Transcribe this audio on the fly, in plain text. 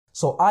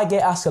So I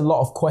get asked a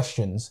lot of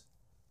questions.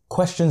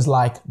 Questions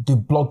like, do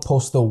blog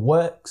posts still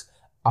work?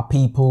 Are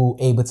people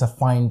able to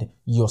find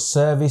your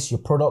service, your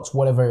products,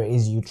 whatever it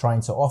is you're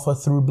trying to offer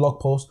through blog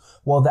posts?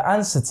 Well, the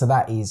answer to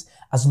that is,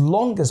 as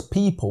long as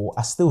people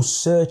are still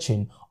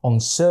searching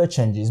on search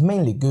engines,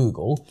 mainly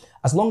Google,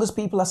 as long as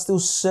people are still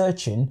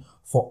searching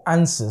for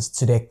answers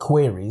to their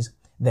queries,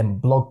 then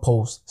blog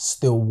posts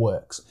still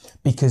works.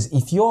 Because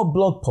if your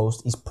blog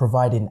post is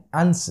providing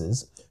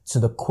answers to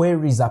the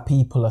queries that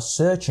people are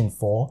searching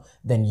for,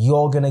 then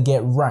you're going to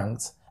get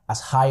ranked as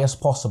high as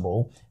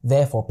possible.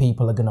 Therefore,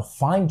 people are going to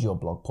find your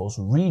blog post,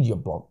 read your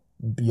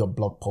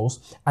blog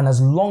post. And as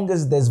long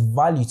as there's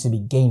value to be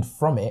gained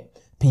from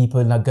it,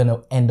 people are going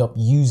to end up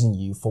using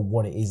you for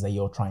what it is that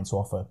you're trying to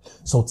offer.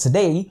 So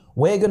today,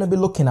 we're going to be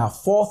looking at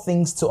 4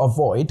 things to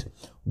avoid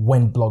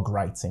when blog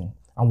writing.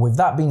 And with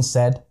that being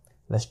said,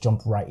 let's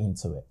jump right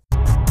into it.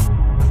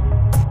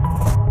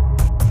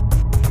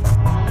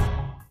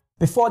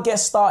 Before I get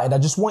started, I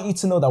just want you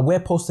to know that we're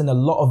posting a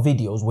lot of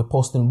videos. We're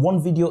posting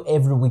 1 video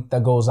every week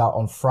that goes out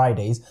on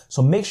Fridays.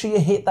 So make sure you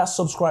hit that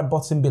subscribe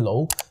button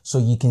below so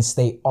you can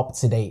stay up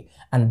to date,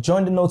 and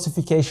join the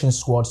notification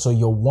squad so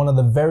you're one of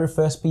the very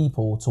first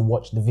people to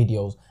watch the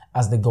videos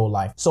as they go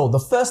live. So the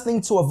first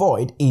thing to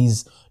avoid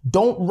is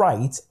don't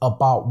write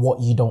about what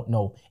you don't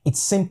know.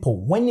 It's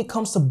simple. When it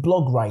comes to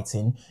blog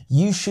writing,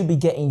 you should be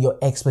getting your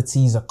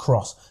expertise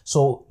across.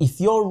 So if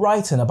you're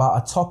writing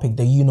about a topic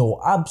that you know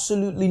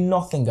absolutely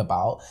nothing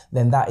about,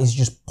 then that is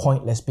just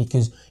pointless,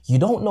 because you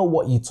don't know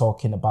what you're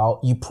talking about.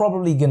 You're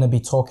probably going to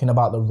be talking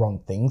about the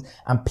wrong things,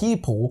 and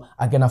people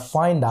are going to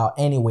find out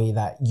anyway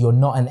that you're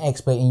not an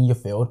expert in your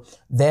field.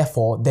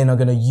 Therefore, they're not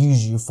going to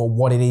use you for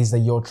what it is that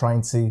you're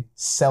trying to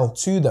sell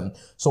to them.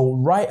 So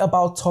write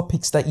about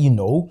topics that you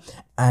know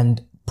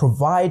and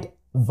provide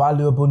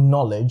valuable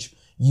knowledge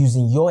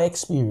using your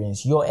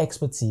experience, your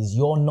expertise,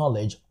 your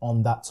knowledge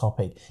on that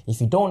topic. If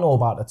you don't know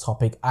about the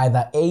topic,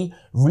 either A,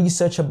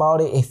 research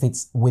about it if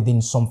it's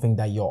within something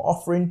that you're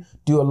offering,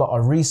 do a lot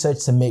of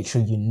research to make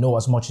sure you know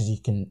as much as you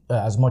can,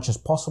 as much as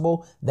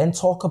possible, then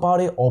talk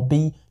about it, or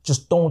B,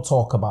 just don't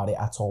talk about it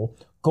at all.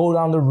 Go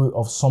down the route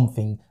of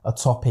something, a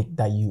topic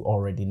that you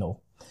already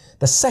know.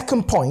 The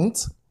second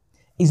point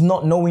is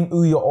not knowing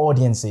who your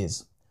audience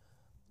is.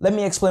 Let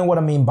me explain what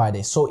I mean by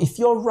this. So if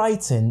you're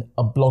writing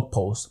a blog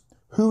post,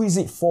 who is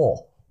it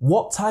for?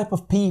 What type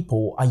of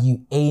people are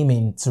you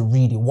aiming to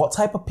read it? What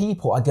type of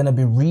people are going to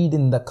be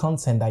reading the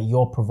content that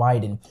you're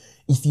providing?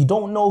 If you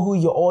don't know who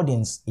your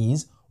audience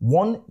is,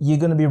 1, you're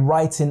going to be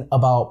writing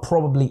about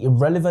probably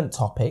irrelevant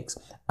topics,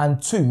 and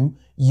 2,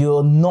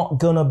 you're not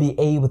going to be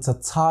able to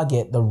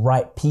target the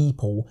right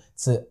people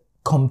to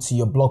come to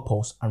your blog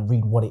post and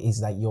read what it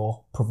is that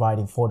you're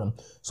providing for them.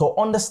 So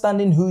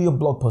understanding who your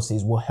blog post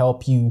is will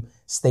help you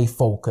stay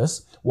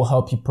focused, will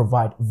help you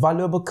provide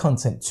valuable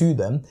content to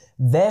them.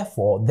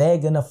 Therefore, they're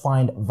going to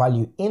find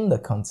value in the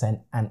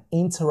content and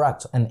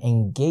interact and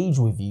engage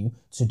with you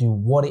to do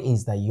what it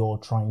is that you're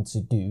trying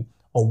to do,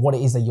 or what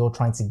it is that you're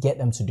trying to get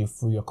them to do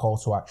through your call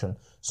to action.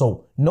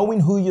 So knowing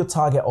who your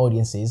target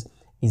audience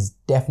is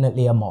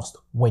definitely a must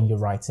when you're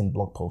writing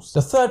blog posts.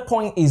 The third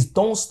point is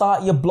don't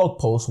start your blog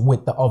post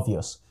with the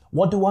obvious.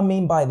 What do I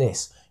mean by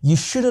this? You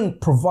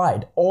shouldn't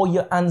provide all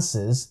your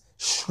answers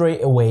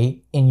straight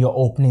away in your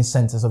opening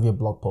sentence of your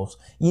blog post.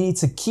 You need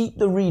to keep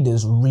the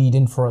readers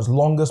reading for as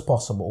long as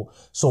possible.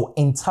 So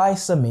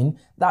entice them in.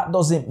 That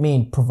doesn't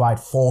mean provide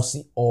false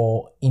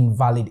or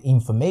invalid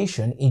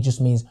information. It just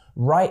means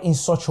write in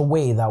such a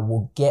way that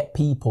will get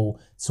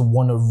people to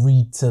want to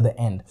read to the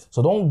end.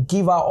 So don't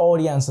give out all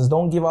the answers.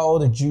 Don't give out all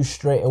the juice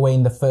straight away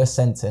in the first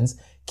sentence.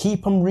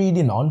 Keep them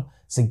reading on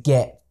to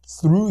get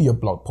through your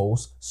blog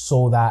post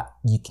so that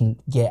you can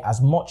get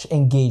as much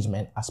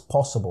engagement as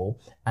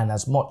possible, and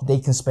they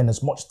can spend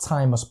as much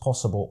time as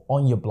possible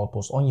on your blog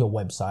post, on your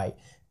website,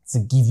 to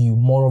give you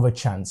more of a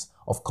chance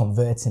of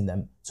converting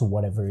them to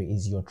whatever it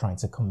is you're trying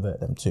to convert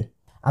them to.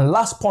 And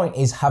last point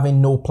is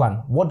having no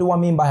plan. What do I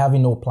mean by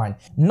having no plan?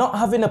 Not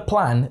having a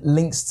plan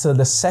links to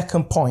the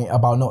second point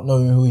about not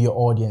knowing who your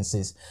audience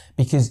is.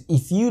 Because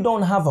if you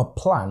don't have a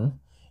plan,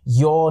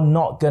 you're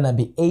not going to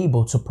be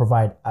able to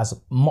provide as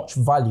much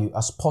value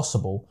as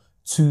possible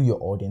to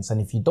your audience. And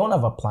if you don't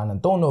have a plan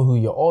and don't know who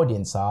your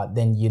audience are,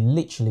 then you're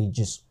literally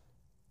just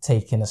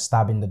taking a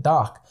stab in the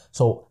dark.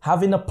 So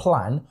having a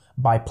plan,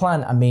 by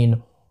plan, I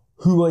mean,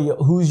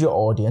 who's your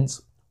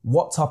audience?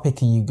 What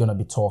topic are you going to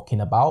be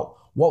talking about?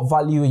 What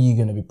value are you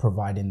going to be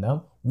providing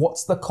them?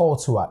 What's the call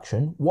to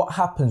action? What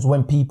happens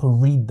when people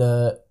read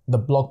the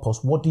blog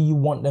post? What do you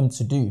want them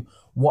to do?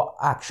 What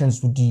actions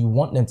do you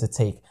want them to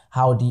take?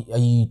 Are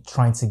you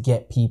trying to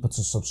get people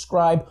to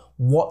subscribe?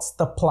 What's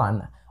the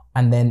plan?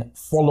 And then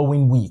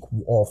following week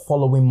or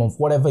following month,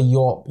 whatever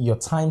your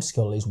time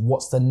scale is,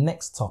 what's the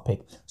next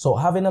topic? So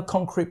having a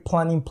concrete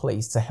plan in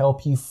place to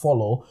help you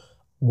follow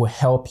will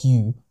help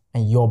you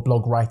and your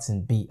blog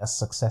writing be as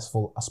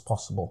successful as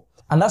possible.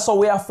 And that's all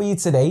we have for you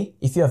today.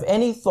 If you have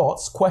any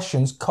thoughts,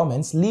 questions,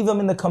 comments, leave them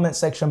in the comment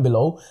section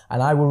below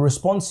and I will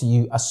respond to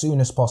you as soon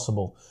as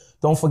possible.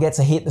 Don't forget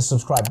to hit the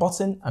subscribe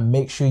button and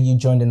make sure you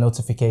join the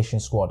notification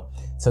squad.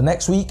 Till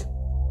next week,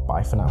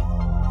 bye for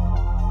now.